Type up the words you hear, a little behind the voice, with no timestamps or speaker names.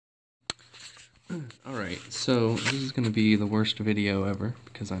Alright, so this is going to be the worst video ever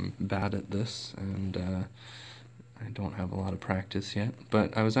because I'm bad at this and I don't have a lot of practice yet.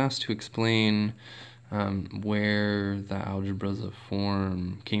 But I was asked to explain where the algebras of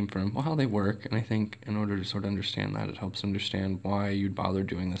form came from, well, how they work, and I think in order to sort of understand that, it helps understand why you'd bother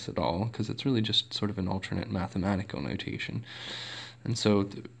doing this at all, because it's really just sort of an alternate mathematical notation. And so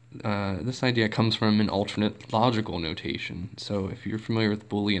this idea comes from an alternate logical notation. So if you're familiar with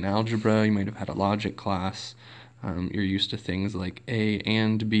Boolean algebra, you might have had a logic class. You're used to things like A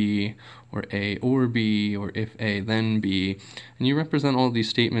and B, or A or B, or if A then B, and you represent all of these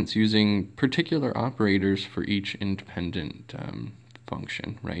statements using particular operators for each independent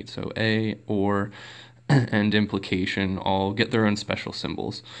function, right? So A, or, and implication all get their own special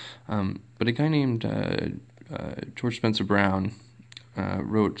symbols. But a guy named George Spencer Brown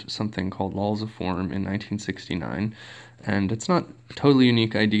wrote something called Laws of Form in 1969, and it's not a totally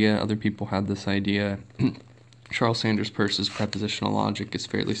unique idea. Other people had this idea. Charles Sanders Peirce's prepositional logic is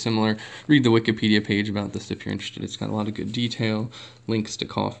fairly similar. Read the Wikipedia page about this if you're interested. It's got a lot of good detail, links to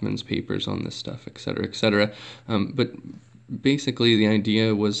Kaufman's papers on this stuff, etc., etc. But basically the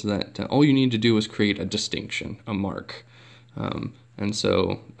idea was that all you need to do is create a distinction, a mark. And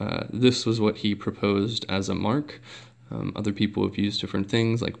so this was what he proposed as a mark. Other people have used different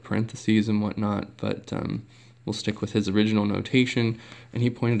things like parentheses and whatnot, but we'll stick with his original notation. And he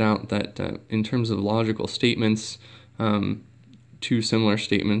pointed out that in terms of logical statements, two similar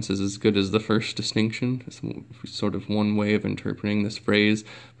statements is as good as the first distinction. It's sort of one way of interpreting this phrase,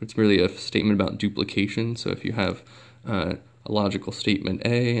 but it's really a statement about duplication. So if you have a logical statement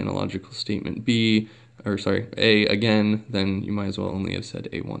A and a logical statement B, or sorry, A again, then you might as well only have said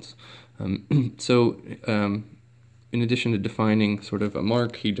A once. In addition to defining sort of a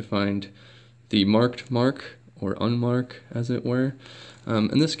mark, he defined the marked mark, or unmark, as it were.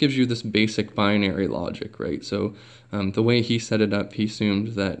 And this gives you this basic binary logic, right? So the way he set it up, he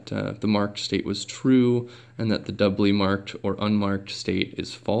assumed that the marked state was true, and that the doubly marked or unmarked state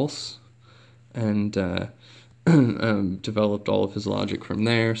is false, and developed all of his logic from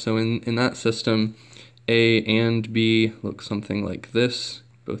there. So in that system, A and B look something like this.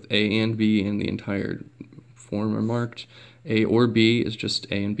 Both A and B and the entire form are marked. A or B is just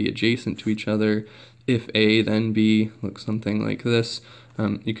A and B adjacent to each other. If A then B looks something like this.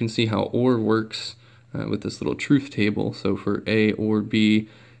 You can see how OR works with this little truth table. So for A or B,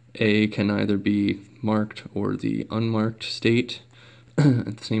 A can either be marked or the unmarked state.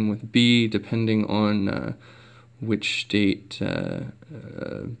 Same with B, depending on which state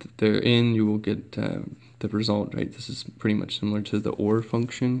they're in, you will get the result, right? This is pretty much similar to the OR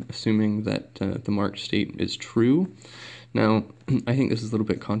function, assuming that the marked state is true. Now, I think this is a little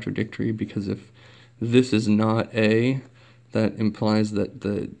bit contradictory, because if this is not A, that implies that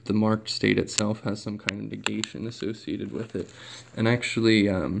the marked state itself has some kind of negation associated with it. And actually,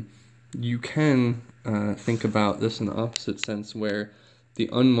 you can think about this in the opposite sense, where the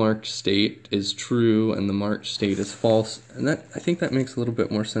unmarked state is true and the marked state is false. And I think that makes a little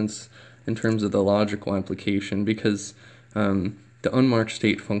bit more sense in terms of the logical application, because the unmarked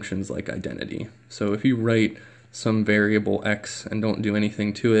state functions like identity. So if you write some variable x and don't do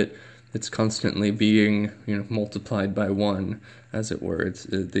anything to it, it's constantly being multiplied by 1, as it were. It's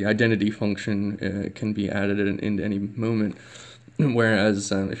the identity function can be added in any moment.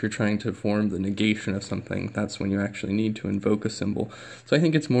 Whereas if you're trying to form the negation of something, that's when you actually need to invoke a symbol. So I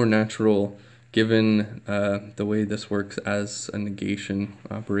think it's more natural, given the way this works as a negation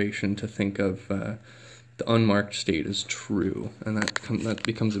operation, to think of the unmarked state as true, and that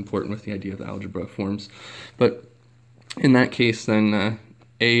becomes important with the idea of the algebra of forms. But in that case, then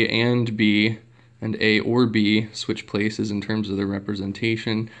A and B and A or B switch places in terms of their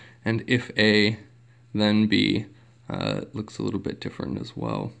representation, and if A, then B looks a little bit different as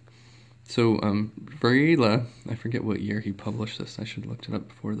well. So Varela, I forget what year he published this, I should have looked it up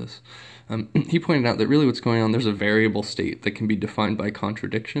before this, he pointed out that really what's going on, there's a variable state that can be defined by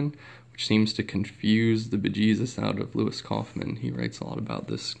contradiction, which seems to confuse the bejesus out of Louis Kaufman. He writes a lot about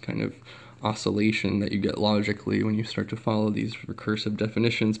this kind of oscillation that you get logically when you start to follow these recursive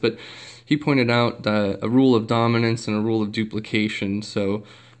definitions. But he pointed out a rule of dominance and a rule of duplication. So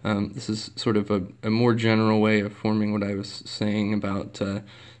this is sort of a more general way of forming what I was saying about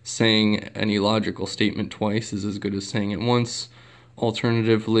saying any logical statement twice is as good as saying it once.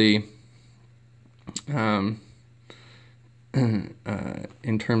 Alternatively,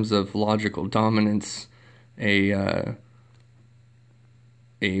 in terms of logical dominance, a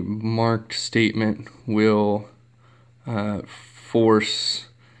marked statement will force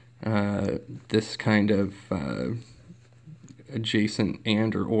this kind of adjacent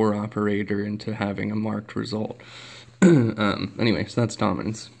and or operator into having a marked result. Anyway, so that's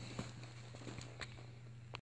dominance.